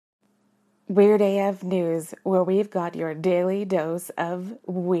Weird AF News, where we've got your daily dose of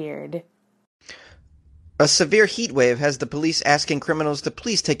weird. A severe heat wave has the police asking criminals to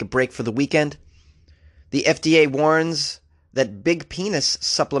please take a break for the weekend. The FDA warns that big penis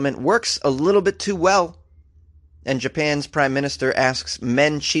supplement works a little bit too well. And Japan's prime minister asks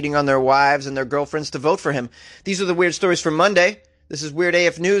men cheating on their wives and their girlfriends to vote for him. These are the weird stories for Monday. This is Weird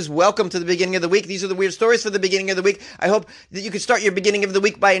AF News. Welcome to the beginning of the week. These are the weird stories for the beginning of the week. I hope that you can start your beginning of the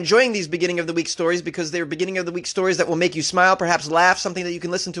week by enjoying these beginning of the week stories, because they're beginning of the week stories that will make you smile, perhaps laugh, something that you can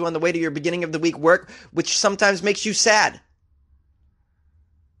listen to on the way to your beginning of the week work, which sometimes makes you sad.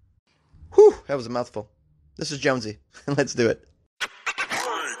 Whew, that was a mouthful. This is Jonesy. Let's do it.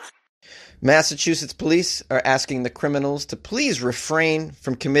 Massachusetts police are asking the criminals to please refrain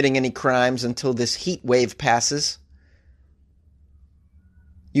from committing any crimes until this heat wave passes.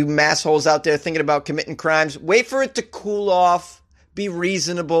 You massholes out there thinking about committing crimes, wait for it to cool off. Be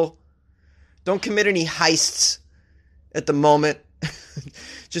reasonable. Don't commit any heists at the moment.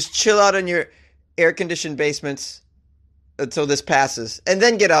 Just chill out in your air-conditioned basements until this passes. And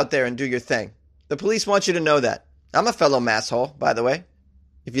then get out there and do your thing. The police want you to know that. I'm a fellow masshole, by the way.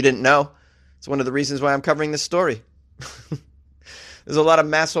 If you didn't know, it's one of the reasons why I'm covering this story. There's a lot of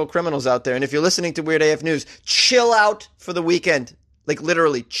masshole criminals out there. And if you're listening to Weird AF News, chill out for the weekend. Like,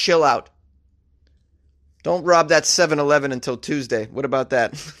 literally, chill out. Don't rob that 7-Eleven until Tuesday. What about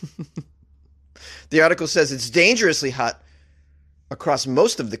that? The article says it's dangerously hot across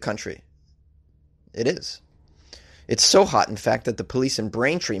most of the country. It is. It's so hot, in fact, that the police in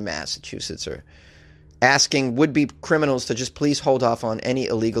Braintree, Massachusetts are asking would-be criminals to just please hold off on any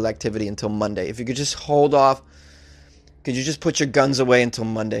illegal activity until Monday. If you could just hold off, could you just put your guns away until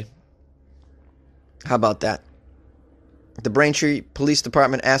Monday? How about that? The Braintree Police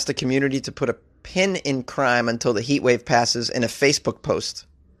Department asked the community to put a pin in crime until the heat wave passes in a Facebook post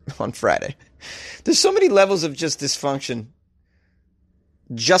on Friday. There's so many levels of just dysfunction.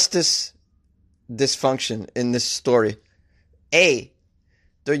 Justice dysfunction in this story. A,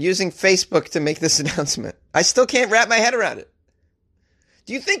 they're using Facebook to make this announcement. I still can't wrap my head around it.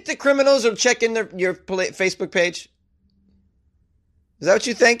 Do you think the criminals are checking your Facebook page? Is that what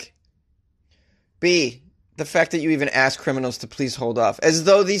you think? B, the fact that you even ask criminals to please hold off, as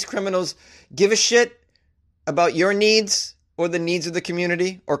though these criminals give a shit about your needs or the needs of the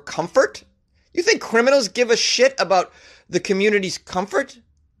community or comfort. You think criminals give a shit about the community's comfort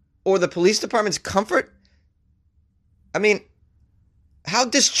or the police department's comfort? I mean, how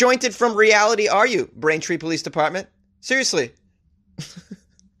disjointed from reality are you, Braintree Police Department? Seriously.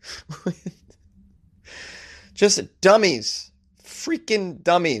 Just dummies. Freaking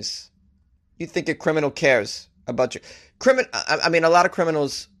dummies. You think a criminal cares about you? I mean, a lot of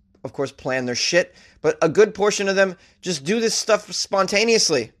criminals, of course, plan their shit, but a good portion of them just do this stuff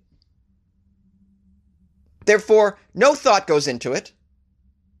spontaneously. Therefore, no thought goes into it.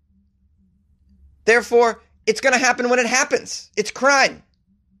 Therefore, it's going to happen when it happens. It's crime.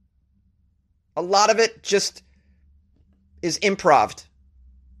 A lot of it just is improv.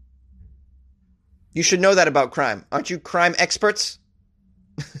 You should know that about crime. Aren't you crime experts?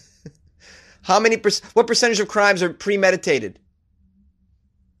 What percentage of crimes are premeditated?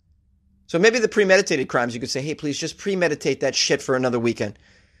 So maybe the premeditated crimes, you could say, hey, please just premeditate that shit for another weekend.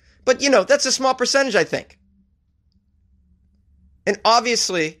 But, that's a small percentage, I think. And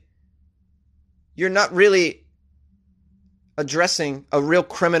obviously, you're not really addressing a real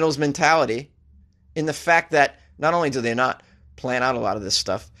criminal's mentality in the fact that not only do they not plan out a lot of this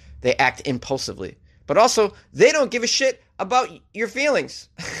stuff, they act impulsively. But also, they don't give a shit about your feelings.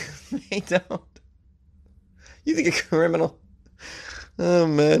 They don't. You think a criminal? Oh,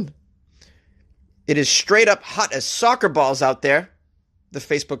 man. It is straight up hot as soccer balls out there, the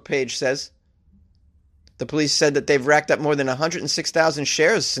Facebook page says. The police said that they've racked up more than 106,000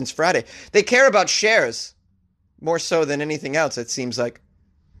 shares since Friday. They care about shares more so than anything else, it seems like.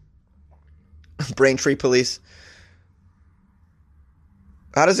 Braintree Police.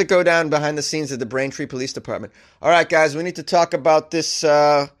 How does it go down behind the scenes of the Braintree Police Department? All right, guys, we need to talk about this.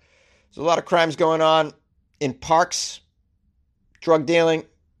 There's a lot of crimes going on in parks, drug dealing.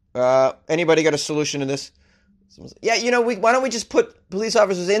 Anybody got a solution to this? Yeah, why don't we just put police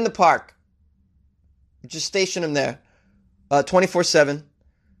officers in the park? Just station them there 24/7.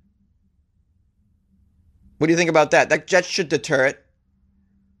 What do you think about that? That should deter it.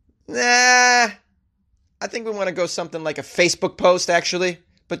 Nah. I think we want to go something like a Facebook post, actually.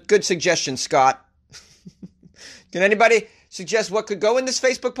 But good suggestion, Scott. Can anybody suggest what could go in this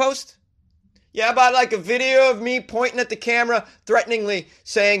Facebook post? Yeah, about like a video of me pointing at the camera threateningly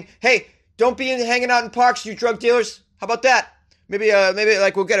saying, hey, don't be hanging out in parks, you drug dealers. How about that? Maybe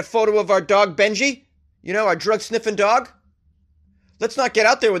like we'll get a photo of our dog Benji, our drug-sniffing dog. Let's not get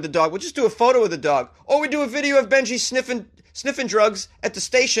out there with the dog. We'll just do a photo of the dog. Or we do a video of Benji sniffing drugs at the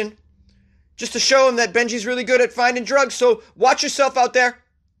station just to show him that Benji's really good at finding drugs. So watch yourself out there.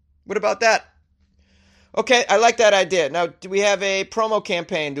 What about that? Okay, I like that idea. Now, do we have a promo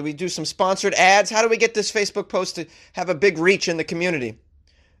campaign? Do we do some sponsored ads? How do we get this Facebook post to have a big reach in the community?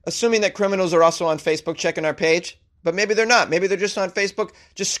 Assuming that criminals are also on Facebook checking our page, but maybe they're not. Maybe they're just on Facebook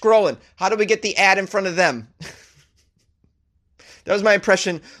just scrolling. How do we get the ad in front of them? That was my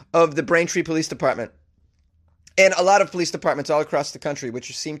impression of the Braintree Police Department. And a lot of police departments all across the country,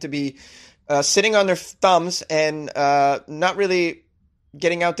 which seem to be sitting on their thumbs and not really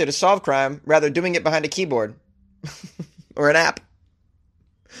getting out there to solve crime, rather doing it behind a keyboard or an app.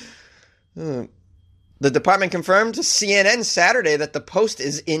 The department confirmed to CNN Saturday that the post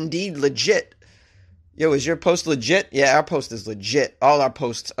is indeed legit. Yo, is your post legit? Yeah, our post is legit. All our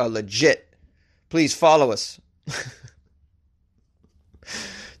posts are legit. Please follow us.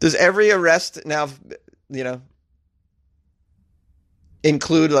 Does every arrest now,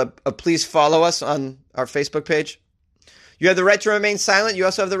 include a please follow us on our Facebook page? You have the right to remain silent. You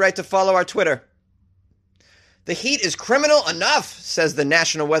also have the right to follow our Twitter. The heat is criminal enough, says the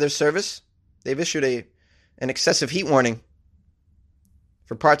National Weather Service. They've issued an excessive heat warning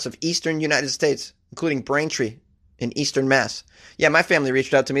for parts of eastern United States, including Braintree in eastern Mass. Yeah, my family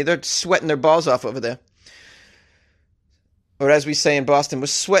reached out to me. They're sweating their balls off over there. Or as we say in Boston, we're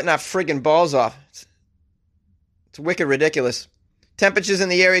sweating our friggin' balls off. It's wicked ridiculous. Temperatures in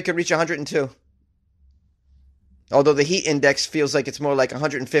the area could reach 102. Although the heat index feels like it's more like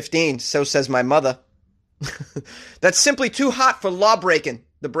 115, so says my mother. That's simply too hot for law-breaking,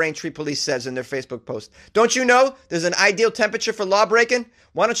 the Braintree Police says in their Facebook post. Don't you know there's an ideal temperature for law-breaking?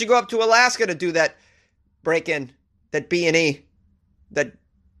 Why don't you go up to Alaska to do that break-in, that B&E, that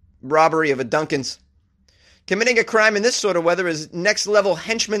robbery of a Dunkin's? Committing a crime in this sort of weather is next-level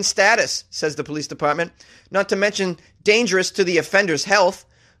henchman status, says the police department, not to mention dangerous to the offender's health.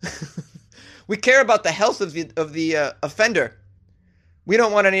 We care about the health of the offender. We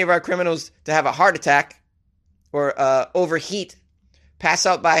don't want any of our criminals to have a heart attack or overheat, pass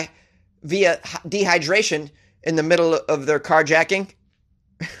out via dehydration in the middle of their carjacking.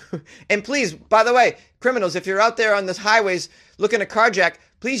 And please, by the way, criminals, if you're out there on the highways looking to carjack,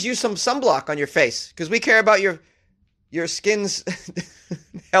 please use some sunblock on your face because we care about your skin's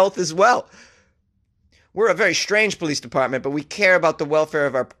health as well. We're a very strange police department, but we care about the welfare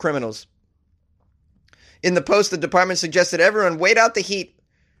of our criminals. In the post, the department suggested everyone wait out the heat,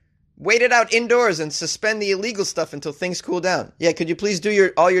 wait it out indoors, and suspend the illegal stuff until things cool down. Yeah, could you please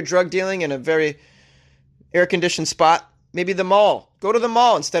do all your drug dealing in a very air-conditioned spot? Maybe the mall. Go to the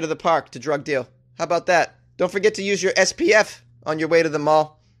mall instead of the park to drug deal. How about that? Don't forget to use your SPF on your way to the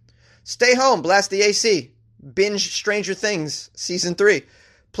mall. Stay home, blast the AC. Binge Stranger Things Season 3.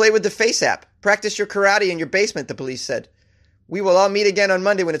 Play with the Face app. Practice your karate in your basement, the police said. We will all meet again on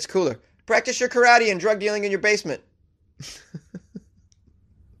Monday when it's cooler. Practice your karate and drug dealing in your basement.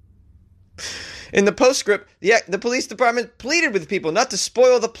 In the postscript, the police department pleaded with people not to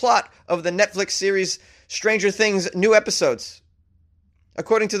spoil the plot of the Netflix series Stranger Things new episodes.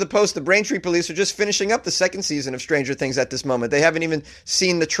 According to the Post, the Braintree police are just finishing up the second season of Stranger Things at this moment. They haven't even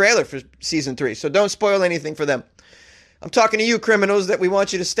seen the trailer for season 3, so don't spoil anything for them. I'm talking to you criminals that we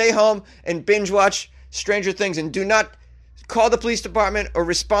want you to stay home and binge watch Stranger Things and do not call the police department or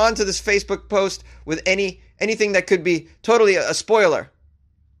respond to this Facebook post with anything that could be totally a spoiler.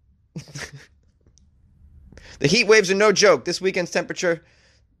 The heat waves are no joke. This weekend's temperature,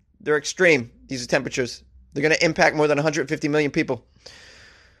 they're extreme. These are temperatures. They're going to impact more than 150 million people,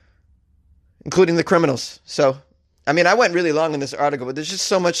 including the criminals. So, I mean, I went really long in this article, but there's just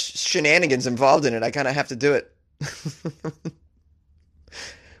so much shenanigans involved in it. I kind of have to do it.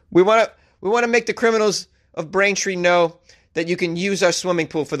 We want to make the criminals of Braintree know that you can use our swimming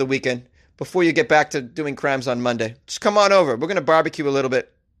pool for the weekend before you get back to doing crimes on Monday. Just come on over. We're going to barbecue a little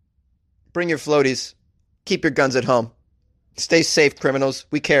bit. Bring your floaties. Keep your guns at home. Stay safe, criminals.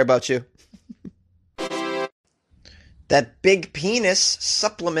 We care about you. That big penis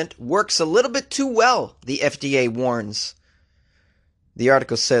supplement works a little bit too well, the FDA warns. The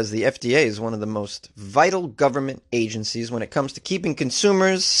article says the FDA is one of the most vital government agencies when it comes to keeping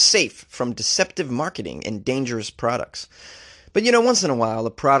consumers safe from deceptive marketing and dangerous products. But once in a while,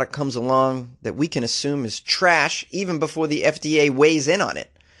 a product comes along that we can assume is trash even before the FDA weighs in on it.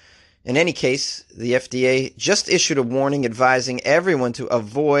 In any case, the FDA just issued a warning advising everyone to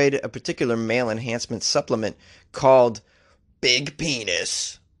avoid a particular male enhancement supplement called Big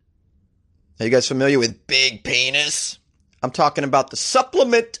Penis. Are you guys familiar with Big Penis? I'm talking about the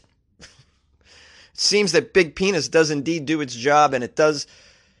supplement. It seems that Big Penis does indeed do its job, and it does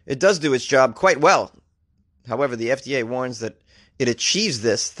do its job quite well. However, the FDA warns that it achieves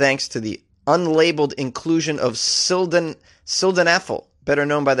this thanks to the unlabeled inclusion of sildenafil, better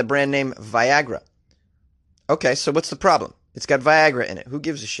known by the brand name Viagra. Okay, so what's the problem? It's got Viagra in it. Who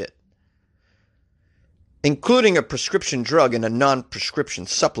gives a shit? Including a prescription drug in a non-prescription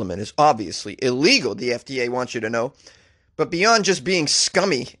supplement is obviously illegal, the FDA wants you to know. But beyond just being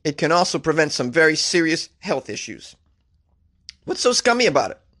scummy, it can also prevent some very serious health issues. What's so scummy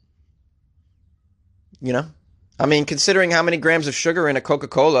about it? You know? I mean, considering how many grams of sugar in a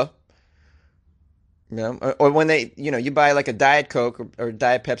Coca-Cola, you know, or when they, you know, you buy like a Diet Coke or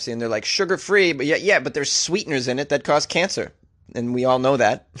Diet Pepsi and they're like sugar-free, but but there's sweeteners in it that cause cancer. And we all know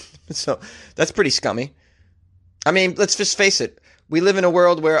that. So that's pretty scummy. I mean, let's just face it. We live in a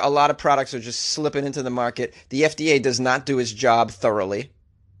world where a lot of products are just slipping into the market. The FDA does not do its job thoroughly.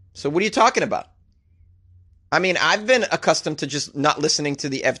 So what are you talking about? I mean, I've been accustomed to just not listening to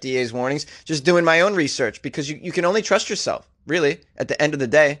the FDA's warnings, just doing my own research, because you can only trust yourself, really, at the end of the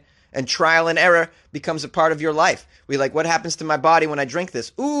day. And trial and error becomes a part of your life. We're like, what happens to my body when I drink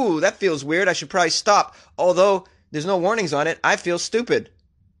this? Ooh, that feels weird. I should probably stop. Although there's no warnings on it, I feel stupid.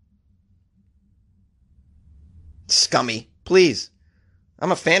 Scummy. Please.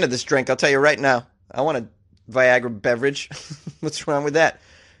 I'm a fan of this drink, I'll tell you right now. I want a Viagra beverage. What's wrong with that?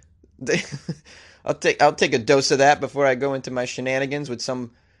 I'll take a dose of that before I go into my shenanigans with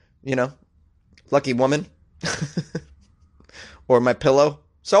some, you know, lucky woman. Or my pillow.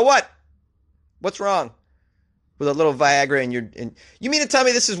 So what? What's wrong with a little Viagra in your... You mean to tell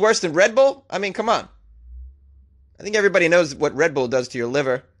me this is worse than Red Bull? I mean, come on. I think everybody knows what Red Bull does to your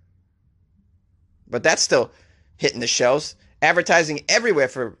liver. But that's still hitting the shelves. Advertising everywhere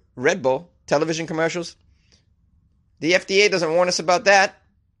for Red Bull. Television commercials. The FDA doesn't warn us about that.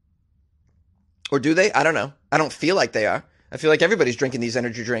 Or do they? I don't know. I don't feel like they are. I feel like everybody's drinking these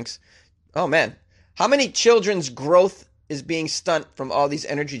energy drinks. Oh, man. How many children's growth is being stunted from all these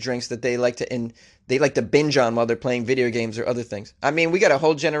energy drinks that they like to binge on while they're playing video games or other things? I mean, we got a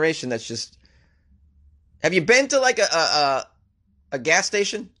whole generation that's just... Have you been to like a gas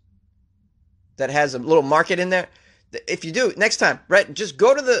station that has a little market in there? If you do, next time, right, just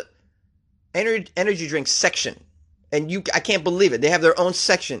go to the energy drink section. And I can't believe it. They have their own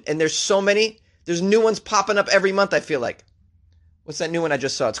section. And there's so many. There's new ones popping up every month, I feel like. What's that new one I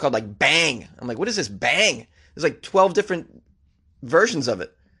just saw? It's called like Bang. I'm like, what is this Bang? There's like 12 different versions of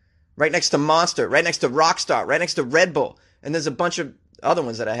it. Right next to Monster, right next to Rockstar, right next to Red Bull. And there's a bunch of other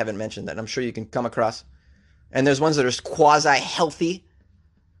ones that I haven't mentioned that I'm sure you can come across. And there's ones that are quasi-healthy.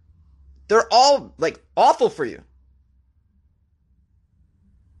 They're all like awful for you.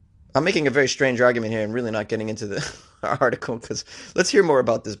 I'm making a very strange argument here and really not getting into the article because let's hear more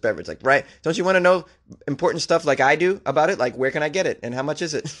about this beverage. Like, right? Don't you want to know important stuff like I do about it? Like, where can I get it? And how much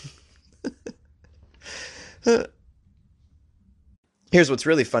is it? Here's what's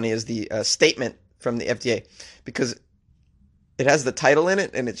really funny is the statement from the FDA, because it has the title in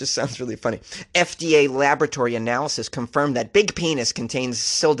it and it just sounds really funny. FDA laboratory analysis confirmed that Big Penis contains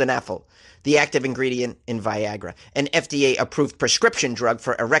sildenafil, the active ingredient in Viagra, an FDA-approved prescription drug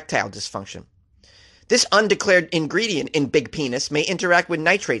for erectile dysfunction. This undeclared ingredient in Big Penis may interact with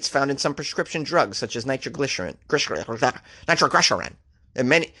nitrates found in some prescription drugs, such as nitroglycerin,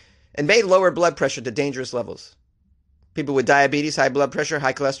 and may lower blood pressure to dangerous levels. People with diabetes, high blood pressure,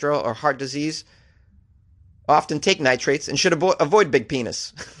 high cholesterol, or heart disease often take nitrates and should avoid Big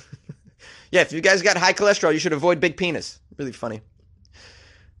Penis. Yeah, if you guys got high cholesterol, you should avoid Big Penis. Really funny.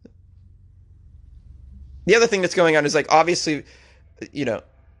 The other thing that's going on is, like, obviously, you know,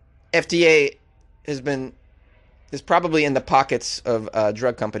 FDA is probably in the pockets of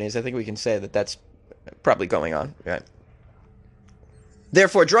drug companies. I think we can say that that's probably going on, right?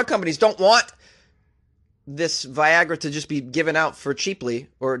 Therefore, drug companies don't want this Viagra to just be given out for cheaply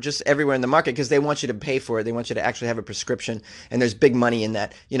or just everywhere in the market because they want you to pay for it. They want you to actually have a prescription, and there's big money in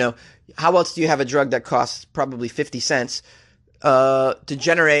that. You know, how else do you have a drug that costs probably 50 cents to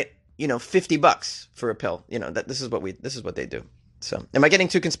generate, you know, $50 for a pill? You know, this is what they do. So, am I getting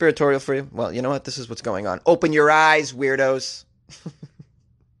too conspiratorial for you? Well, you know what? This is what's going on. Open your eyes, weirdos.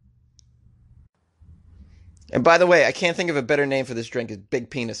 And by the way, I can't think of a better name for this drink. Is Big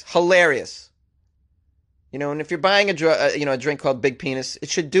Penis. Hilarious. You know, and if you're buying a drink called Big Penis, it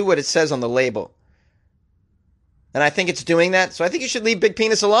should do what it says on the label. And I think it's doing that. So I think you should leave Big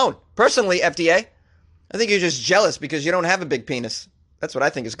Penis alone. Personally, FDA, I think you're just jealous because you don't have a big penis. That's what I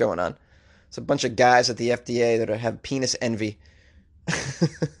think is going on. It's a bunch of guys at the FDA that have penis envy.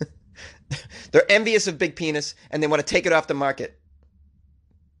 They're envious of big penis, and they want to take it off the market.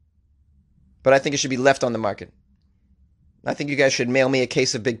 But I think it should be left on the market. I think you guys should mail me a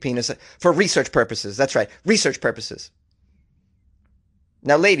case of big penis for research purposes. That's right, research purposes.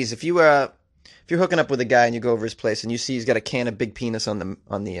 Now, ladies, if you're hooking up with a guy and you go over his place and you see he's got a can of big penis on the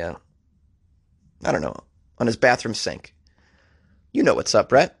I don't know, on his bathroom sink, you know what's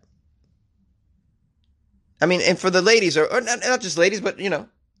up, right? I mean, and for the ladies, or not just ladies, but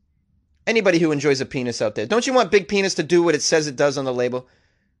anybody who enjoys a penis out there, don't you want big penis to do what it says it does on the label?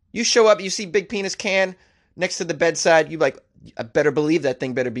 You show up, you see big penis can next to the bedside, you like, I better believe that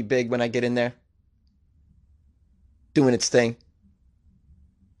thing better be big when I get in there, doing its thing.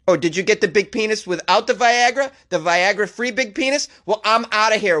 Oh, did you get the big penis without the Viagra? The Viagra-free big penis? Well, I'm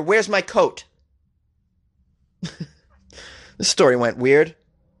out of here. Where's my coat? This story went weird.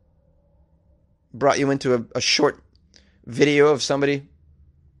 Brought you into a short video of somebody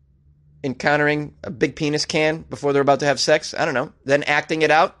encountering a big penis can before they're about to have sex. I don't know. Then acting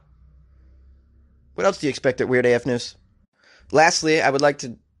it out. What else do you expect at Weird AF News? Lastly, I would like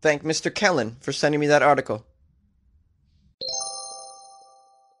to thank Mr. Kellen for sending me that article.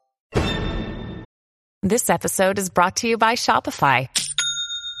 This episode is brought to you by Shopify.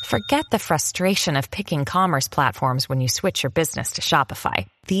 Forget the frustration of picking commerce platforms when you switch your business to Shopify,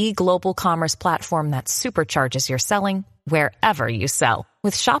 the global commerce platform that supercharges your selling wherever you sell.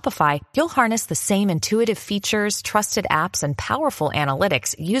 With Shopify, you'll harness the same intuitive features, trusted apps, and powerful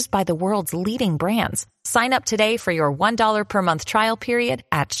analytics used by the world's leading brands. Sign up today for your $1 per month trial period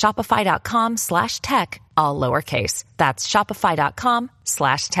at shopify.com/tech, all lowercase. That's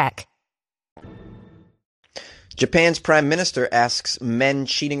shopify.com/tech. Japan's prime minister asks men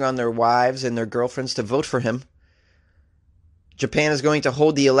cheating on their wives and their girlfriends to vote for him. Japan is going to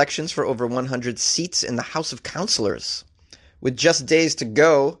hold the elections for over 100 seats in the House of Councilors. With just days to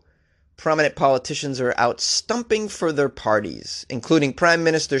go, prominent politicians are out stumping for their parties, including Prime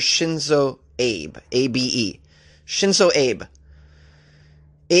Minister Shinzo Abe, A-B-E. Shinzo Abe.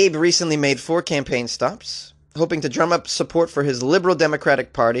 Abe recently made 4 campaign stops, hoping to drum up support for his Liberal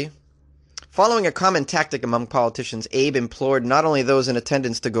Democratic Party. Following a common tactic among politicians, Abe implored not only those in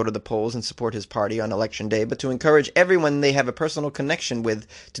attendance to go to the polls and support his party on Election Day, but to encourage everyone they have a personal connection with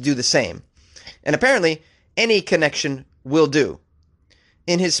to do the same. And apparently, any connection will do.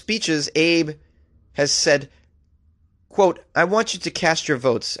 In his speeches, Abe has said, quote, "I want you to cast your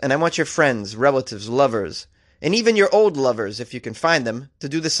votes, and I want your friends, relatives, lovers, and even your old lovers, if you can find them, to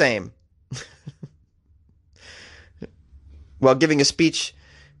do the same." While giving a speech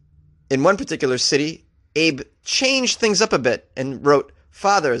in one particular city, Abe changed things up a bit and wrote,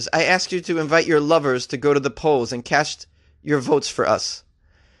 "Fathers, I ask you to invite your lovers to go to the polls and cast your votes for us."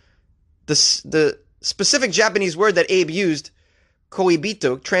 The specific Japanese word that Abe used,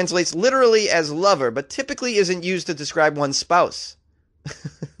 koibito, translates literally as lover, but typically isn't used to describe one's spouse.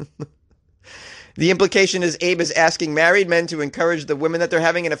 The implication is Abe is asking married men to encourage the women that they're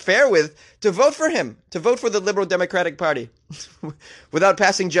having an affair with to vote for him, to vote for the Liberal Democratic Party, without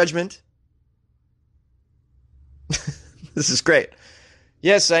passing judgment. This is great.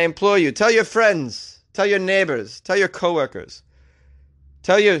 Yes, I implore you, tell your friends, tell your neighbors, tell your coworkers,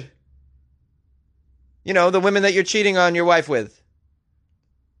 tell the women that you're cheating on your wife with,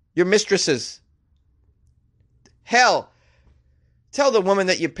 your mistresses. Hell, tell the woman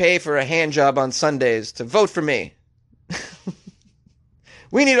that you pay for a hand job on Sundays to vote for me.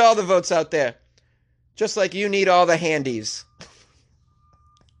 We need all the votes out there, just like you need all the handies.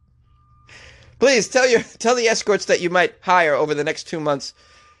 Please tell the escorts that you might hire over the next 2 months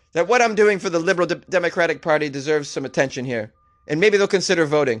that what I'm doing for the Liberal Democratic Party deserves some attention here, and maybe they'll consider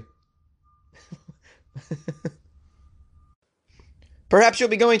voting. Perhaps you'll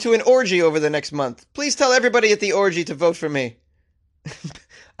be going to an orgy over the next month. Please tell everybody at the orgy to vote for me.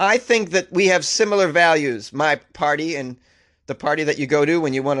 I think that we have similar values, my party and the party that you go to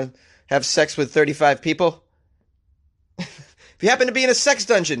when you want to have sex with 35 people. If you happen to be in a sex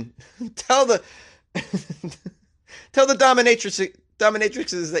dungeon, tell the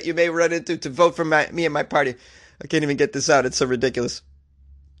dominatrixes that you may run into to vote for me and my party. I can't even get this out. It's so ridiculous.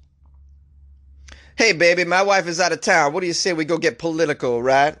 Hey, baby, my wife is out of town. What do you say we go get political,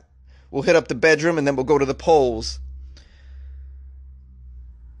 right? We'll hit up the bedroom and then we'll go to the polls.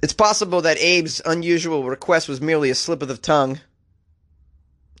 It's possible that Abe's unusual request was merely a slip of the tongue,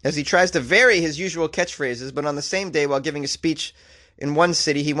 as he tries to vary his usual catchphrases, but on the same day, while giving a speech in one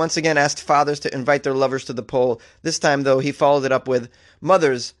city, he once again asked fathers to invite their lovers to the poll. This time, though, he followed it up with,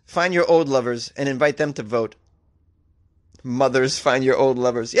 "Mothers, find your old lovers and invite them to vote." Mothers, find your old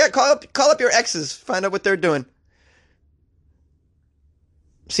lovers. Yeah, call up your exes, find out what they're doing.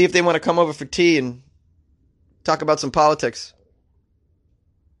 See if they want to come over for tea and talk about some politics.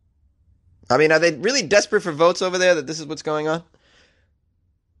 I mean, are they really desperate for votes over there that this is what's going on?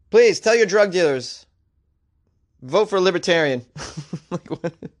 Please tell your drug dealers, vote for a libertarian. Like,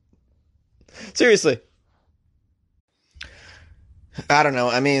 what? Seriously. I don't know.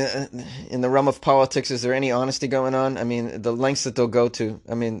 I mean, in the realm of politics, is there any honesty going on? I mean, the lengths that they'll go to.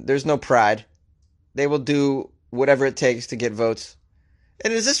 I mean, there's no pride. They will do whatever it takes to get votes.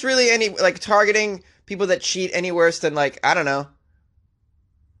 And is this really any, like, targeting people that cheat any worse than, like, I don't know,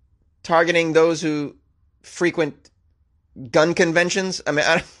 targeting those who frequent gun conventions? I mean,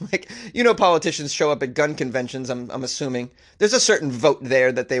 politicians show up at gun conventions, I'm assuming. There's a certain vote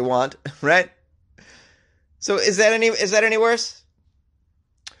there that they want, right? So is that any worse?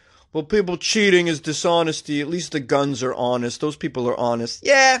 Well, people cheating is dishonesty. At least the guns are honest. Those people are honest.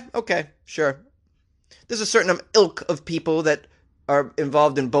 Yeah, okay, sure. There's a certain ilk of people that are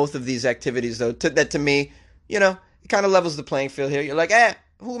involved in both of these activities, though, that to me, it kind of levels the playing field here. You're like,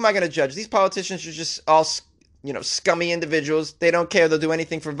 who am I going to judge? These politicians are just all, scummy individuals. They don't care. They'll do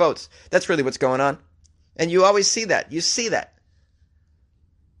anything for votes. That's really what's going on. And you always see that. You see that.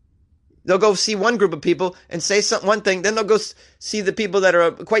 They'll go see one group of people and say one thing, then they'll go see the people that are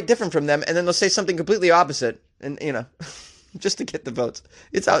quite different from them, and then they'll say something completely opposite, and, just to get the votes.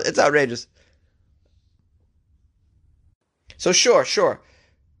 It's outrageous. So sure.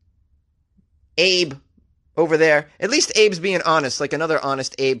 Abe over there, at least Abe's being honest, like another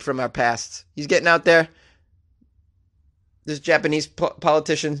honest Abe from our past. He's getting out there. This Japanese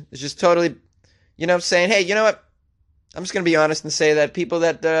politician is just totally, saying, hey, you know what? I'm just going to be honest and say that people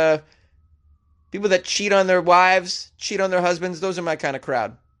that cheat on their wives, cheat on their husbands, those are my kind of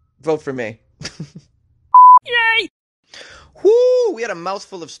crowd. Vote for me. Yay! Whoo! We had a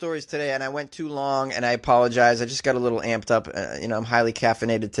mouthful of stories today, and I went too long, and I apologize. I just got a little amped up. I'm highly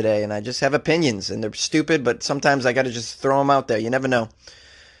caffeinated today, and I just have opinions, and they're stupid, but sometimes I got to just throw them out there. You never know.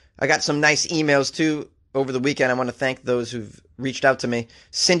 I got some nice emails, too, over the weekend. I want to thank those who've reached out to me.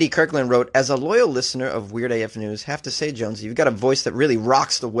 Cindy Kirkland wrote, as a loyal listener of Weird AF News, have to say, Jonesy, you've got a voice that really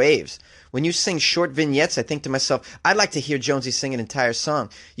rocks the waves. When you sing short vignettes, I think to myself, I'd like to hear Jonesy sing an entire song.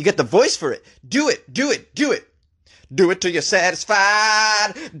 You got the voice for it. Do it, do it, do it. Do it till you're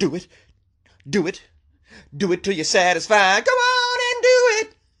satisfied. Do it, do it. Do it till you're satisfied. Come on and do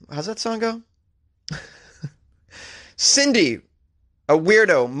it. How's that song go? Cindy, a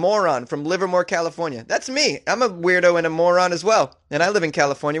weirdo, moron from Livermore, California. That's me. I'm a weirdo and a moron as well. And I live in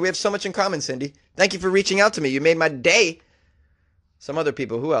California. We have so much in common, Cindy. Thank you for reaching out to me. You made my day. Some other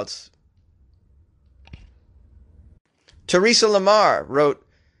people. Who else? Teresa Lamar wrote,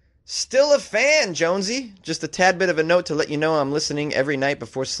 still a fan, Jonesy. Just a tad bit of a note to let you know I'm listening every night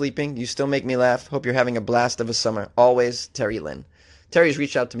before sleeping. You still make me laugh. Hope you're having a blast of a summer. Always, Terry Lynn. Terry's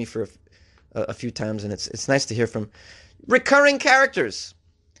reached out to me for a few times, and it's nice to hear from recurring characters.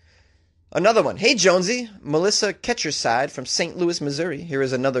 Another one. Hey, Jonesy. Melissa Ketcherside from St. Louis, Missouri. Here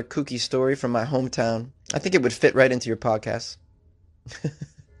is another kooky story from my hometown. I think it would fit right into your podcast.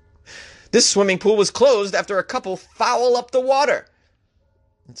 This swimming pool was closed after a couple foul up the water.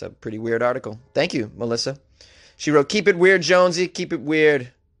 That's a pretty weird article. Thank you, Melissa. She wrote, keep it weird, Jonesy. Keep it weird.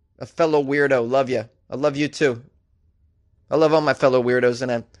 A fellow weirdo. Love you. I love you too. I love all my fellow weirdos,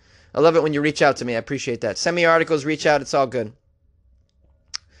 and I love it when you reach out to me. I appreciate that. Send me articles, reach out. It's all good.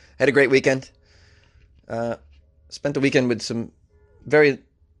 Had a great weekend. Spent the weekend with some very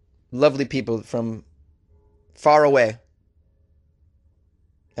lovely people from far away.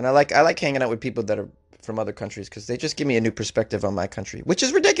 And I like hanging out with people that are from other countries because they just give me a new perspective on my country, which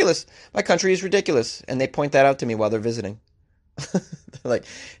is ridiculous. My country is ridiculous. And they point that out to me while they're visiting. They're like,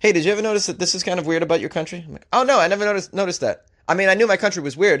 hey, did you ever notice that this is kind of weird about your country? I'm like, oh, no, I never noticed that. I mean, I knew my country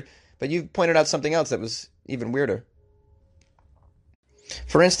was weird, but you pointed out something else that was even weirder.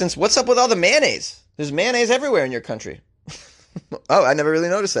 For instance, what's up with all the mayonnaise? There's mayonnaise everywhere in your country. Oh, I never really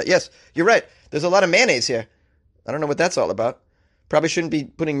noticed that. Yes, you're right. There's a lot of mayonnaise here. I don't know what that's all about. Probably shouldn't be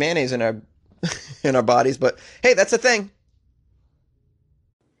putting mayonnaise in our in our bodies, but hey, that's a thing.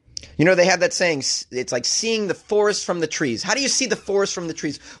 They have that saying, it's like seeing the forest from the trees. How do you see the forest from the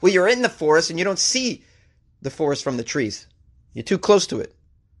trees? Well, you're in the forest and you don't see the forest from the trees. You're too close to it.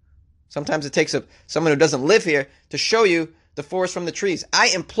 Sometimes it takes someone who doesn't live here to show you the forest from the trees. I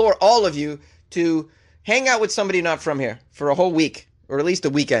implore all of you to hang out with somebody not from here for a whole week, or at least a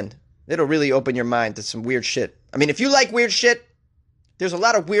weekend. It'll really open your mind to some weird shit. I mean, if you like weird shit, there's a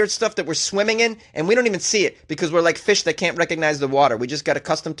lot of weird stuff that we're swimming in, and we don't even see it because we're like fish that can't recognize the water. We just got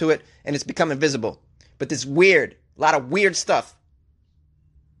accustomed to it, and it's become invisible. But this weird, a lot of weird stuff.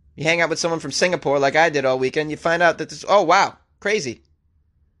 You hang out with someone from Singapore like I did all weekend, you find out that oh, wow, crazy.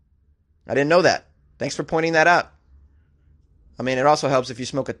 I didn't know that. Thanks for pointing that out. I mean, it also helps if you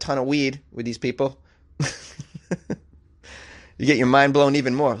smoke a ton of weed with these people. You get your mind blown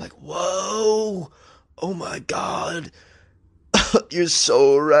even more. Like, whoa, oh my God. You're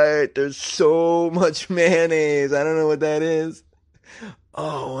so right. There's so much mayonnaise. I don't know what that is.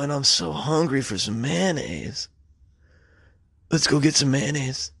 Oh, and I'm so hungry for some mayonnaise. Let's go get some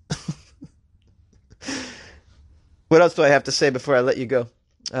mayonnaise. What else do I have to say before I let you go?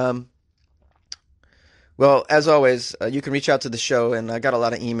 Well, as always, you can reach out to the show, and I got a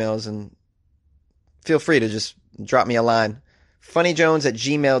lot of emails, and feel free to just drop me a line.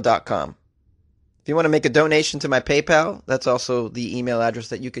 funnyjones@gmail.com. If you want to make a donation to my PayPal, that's also the email address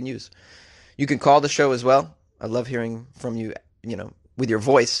that you can use. You can call the show as well. I love hearing from you, with your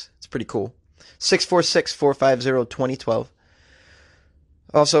voice. It's pretty cool. 646-450-2012.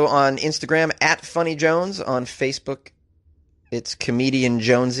 Also on Instagram, @FunnyJones. On Facebook, it's Comedian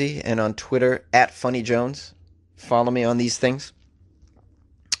Jonesy. And on Twitter, @FunnyJones. Follow me on these things.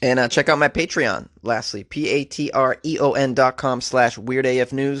 And check out my Patreon, lastly,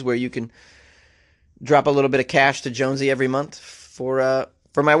 patreon.com/WeirdAFNews, where you can drop a little bit of cash to Jonesy every month for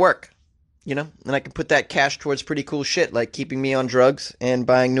my work, and I can put that cash towards pretty cool shit, like keeping me on drugs and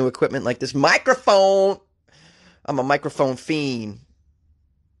buying new equipment like this microphone. I'm a microphone fiend.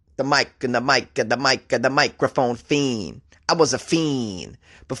 The microphone fiend. I was a fiend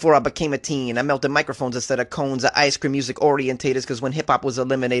before I became a teen. I melted microphones instead of cones of ice cream music orientators, because when hip-hop was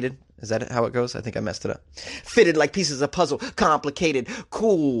eliminated, is that how it goes? I think I messed it up. Fitted like pieces of puzzle, complicated,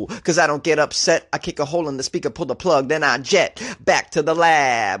 cool, because I don't get upset. I kick a hole in the speaker, pull the plug, then I jet back to the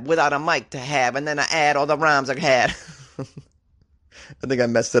lab without a mic to have, and then I add all the rhymes I had. I think I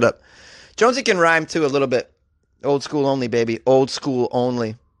messed it up. Jonesy can rhyme too a little bit. Old school only, baby. Old school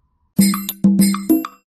only.